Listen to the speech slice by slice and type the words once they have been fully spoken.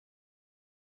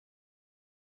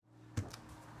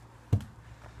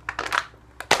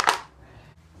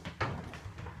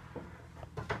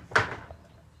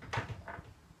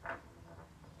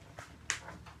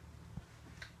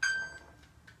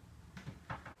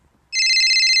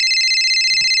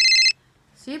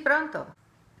Sì, pronto?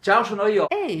 Ciao, sono io.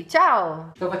 Ehi,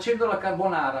 ciao! Sto facendo la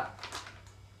carbonara.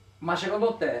 Ma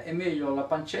secondo te è meglio la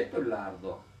pancetta o il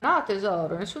lardo? No,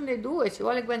 tesoro, nessuno dei due, ci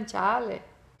vuole il guanciale.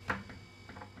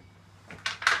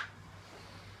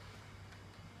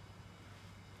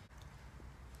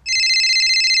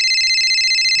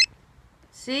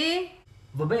 Sì?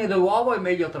 Va bene due uova, è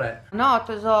meglio tre. No,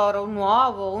 tesoro, un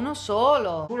uovo, uno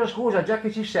solo. Scusa, già che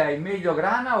ci sei, meglio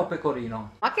grana o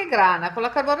pecorino? Ma che grana, con la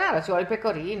carbonara ci vuole il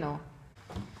pecorino.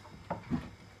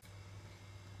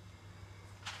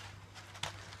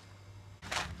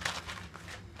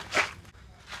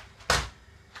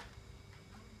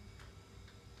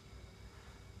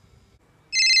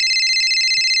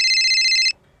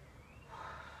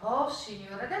 Oh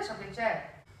signore, adesso che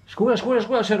c'è?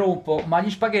 Scusa se rompo, ma gli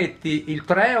spaghetti il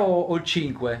 3 o il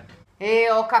 5?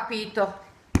 Ho capito.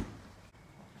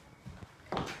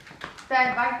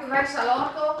 Te, vai in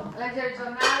salotto, a leggere il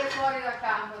giornale fuori dal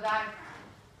campo, dai.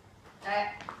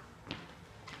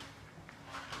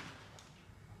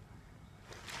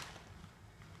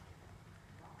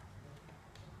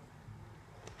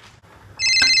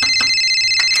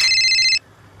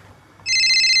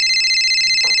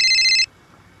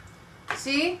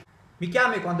 Sì? Mi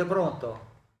chiami quando è pronto?